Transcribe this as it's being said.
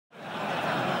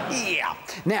Yeah.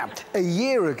 Now, a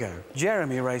year ago,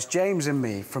 Jeremy raced James and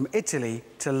me from Italy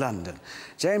to London.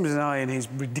 James and I in his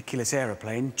ridiculous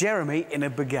aeroplane, Jeremy in a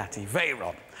Bugatti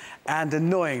Veyron. And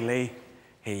annoyingly,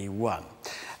 he won.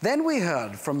 Then we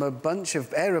heard from a bunch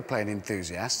of aeroplane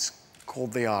enthusiasts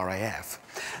called the RAF.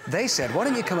 They said, why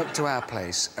don't you come up to our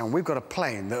place and we've got a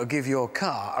plane that'll give your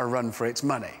car a run for its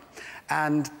money.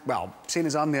 And, well, seeing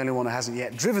as I'm the only one who hasn't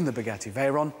yet driven the Bugatti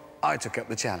Veyron, I took up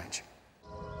the challenge.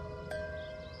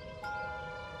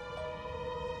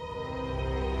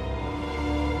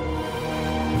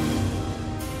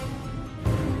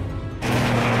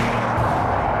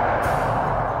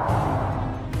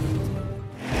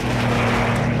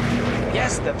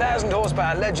 Yes, the 1,000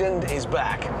 horsepower legend is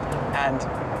back. And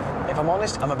if I'm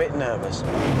honest, I'm a bit nervous.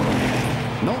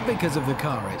 Not because of the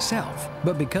car itself,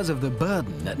 but because of the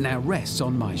burden that now rests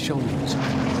on my shoulders.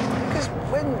 Because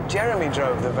when Jeremy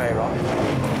drove the Veyron,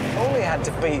 all he had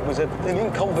to beat was an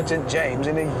incompetent James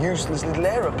in a useless little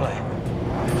aeroplane.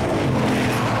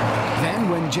 Then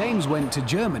when James went to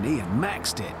Germany and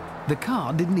maxed it, the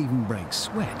car didn't even break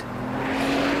sweat.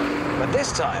 But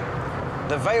this time,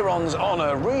 the Veyron's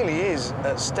honour really is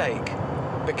at stake,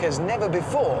 because never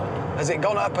before has it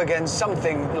gone up against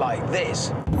something like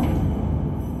this.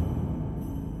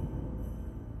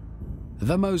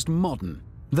 The most modern,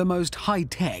 the most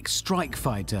high-tech strike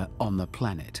fighter on the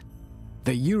planet.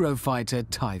 The Euro Fighter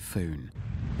Typhoon.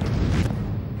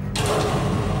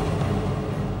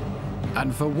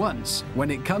 And for once, when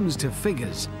it comes to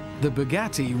figures, the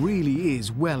Bugatti really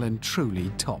is well and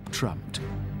truly top-trumped.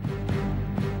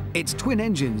 Its twin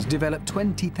engines develop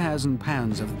 20,000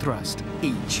 pounds of thrust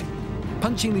each,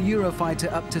 punching the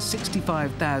Eurofighter up to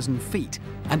 65,000 feet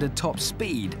and a top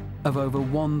speed of over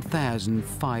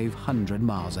 1,500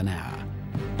 miles an hour.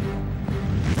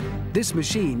 This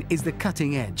machine is the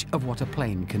cutting edge of what a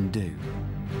plane can do.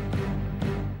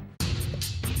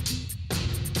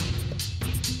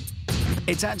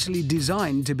 It's actually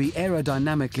designed to be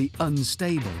aerodynamically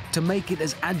unstable to make it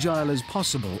as agile as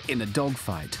possible in a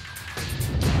dogfight.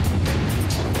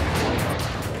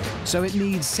 So it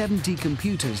needs 70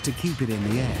 computers to keep it in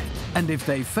the air. And if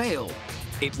they fail,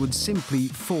 it would simply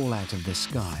fall out of the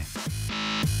sky.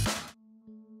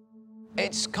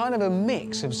 It's kind of a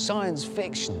mix of science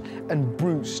fiction and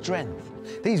brute strength.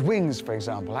 These wings, for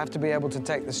example, have to be able to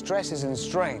take the stresses and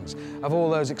strains of all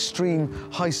those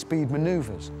extreme high-speed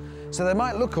maneuvers. So they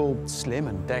might look all slim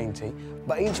and dainty,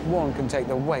 but each one can take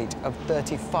the weight of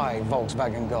 35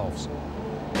 Volkswagen Golfs.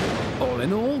 All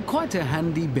in all, quite a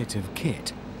handy bit of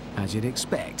kit, as you'd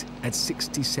expect at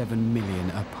 67 million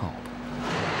a pop.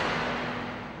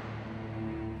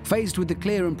 Faced with the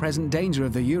clear and present danger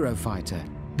of the Eurofighter,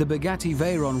 the Bugatti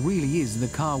Veyron really is the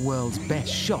car world's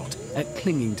best shot at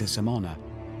clinging to some honour.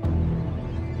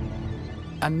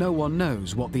 And no one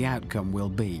knows what the outcome will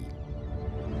be.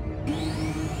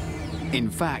 In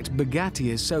fact,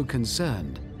 Bugatti is so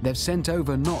concerned, they've sent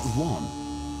over not one,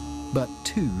 but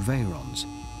 2 Veyrons.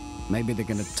 Maybe they're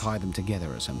going to tie them together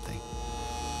or something.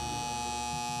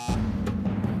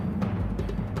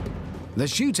 The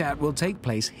shootout will take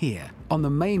place here, on the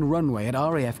main runway at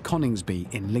RAF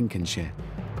Coningsby in Lincolnshire.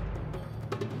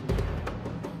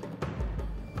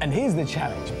 And here's the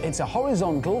challenge. It's a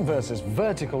horizontal versus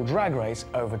vertical drag race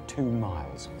over 2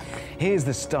 miles. Here's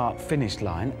the start-finish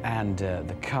line and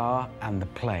the car and the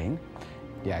plane.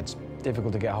 Yeah, it's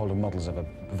difficult to get hold of models of a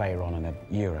Veyron and a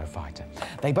Eurofighter.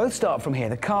 They both start from here.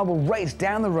 The car will race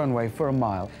down the runway for a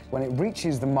mile. When it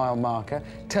reaches the mile marker,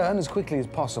 turn as quickly as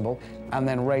possible and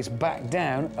then race back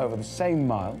down over the same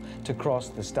mile to cross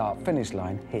the start-finish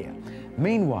line here.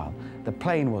 Meanwhile, the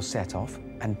plane will set off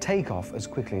and take off as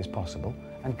quickly as possible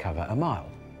and cover a mile,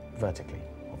 vertically,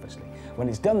 obviously. When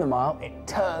it's done the mile, it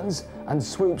turns and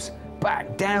swoops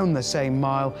back down the same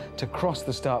mile to cross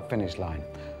the start-finish line.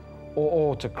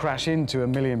 Or to crash into a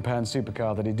 £1 million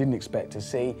supercar that he didn't expect to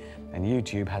see, and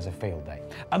YouTube has a field day.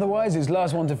 Otherwise, his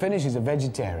last one to finish is a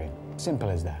vegetarian. Simple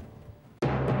as that.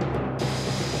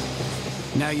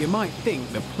 Now, you might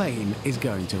think the plane is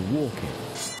going to walk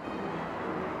it.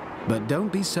 But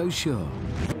don't be so sure.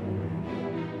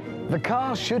 The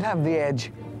car should have the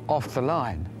edge off the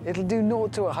line. It'll do 0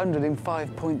 to 100 in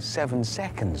 5.7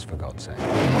 seconds, for God's sake.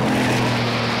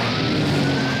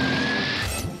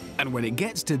 And when it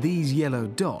gets to these yellow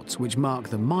dots, which mark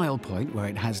the mile point where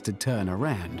it has to turn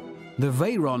around, the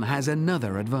Veyron has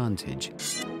another advantage.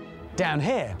 Down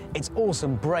here, its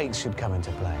awesome brakes should come into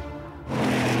play.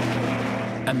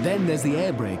 And then there's the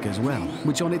air brake as well,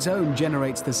 which on its own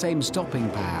generates the same stopping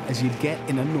power as you'd get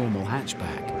in a normal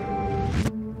hatchback.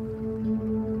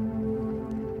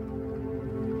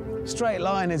 Straight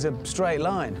line is a straight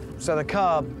line, so the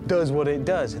car does what it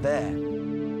does there.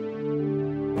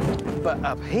 But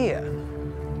up here,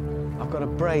 I've got to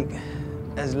brake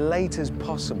as late as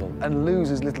possible and lose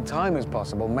as little time as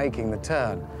possible making the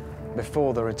turn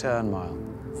before the return mile.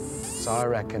 So I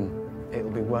reckon it'll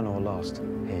be won or lost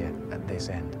here at this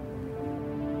end.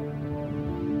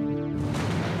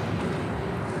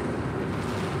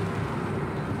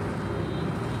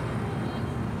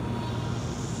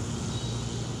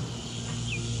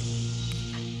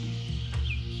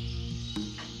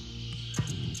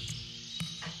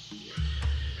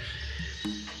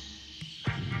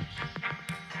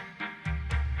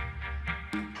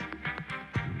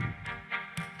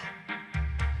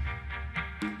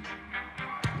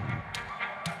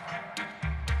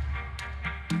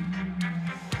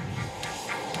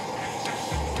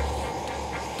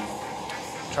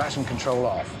 Traction control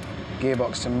off,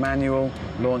 gearbox to manual,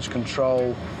 launch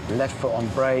control, left foot on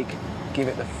brake, give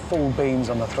it the full beans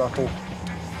on the throttle.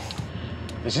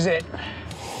 This is it.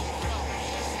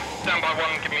 Stand by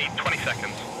one, give me 20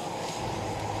 seconds.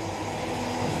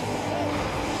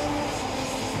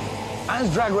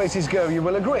 As drag races go, you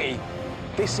will agree,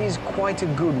 this is quite a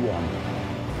good one.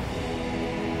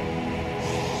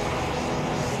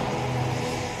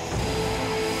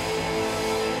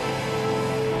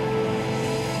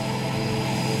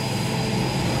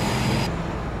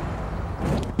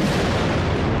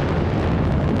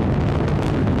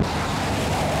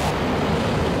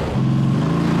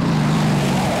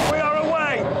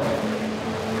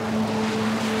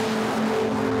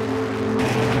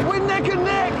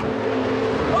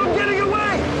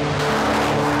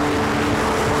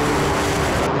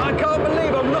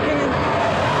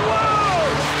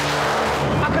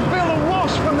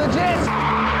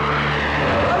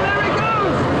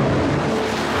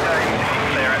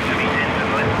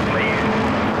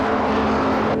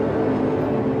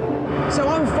 So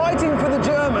I'm fighting for the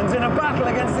Germans in a battle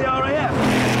against the RAF.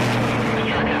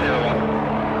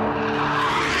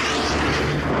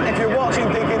 If you're watching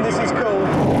thinking this is cool,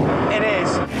 it is.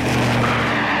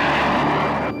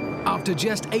 After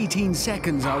just 18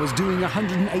 seconds, I was doing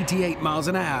 188 miles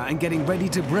an hour and getting ready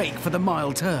to brake for the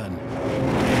mile turn.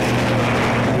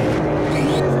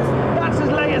 That's as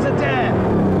late as a dare.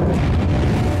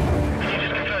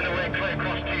 Just confirm that we're clear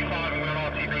across 25 and we're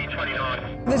on RTV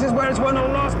 29. This is where it's won or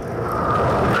lost.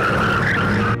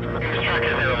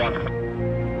 Tracker 01.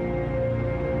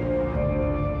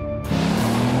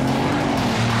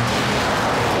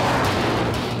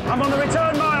 I'm on the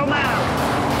return mile now.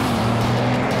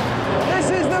 This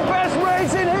is the best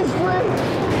race in history.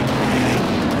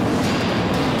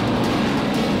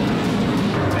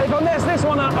 If I mess this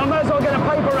one up, I might as well get a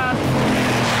paper round.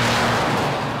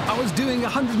 I was doing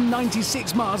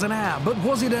 196 miles an hour, but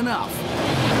was it enough?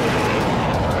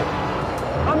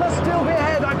 I must still be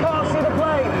ahead. I can't see the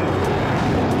plane.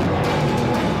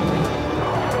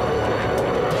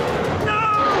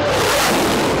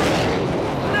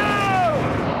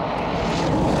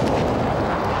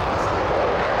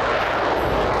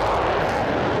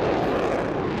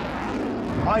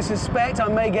 I suspect I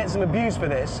may get some abuse for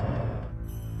this,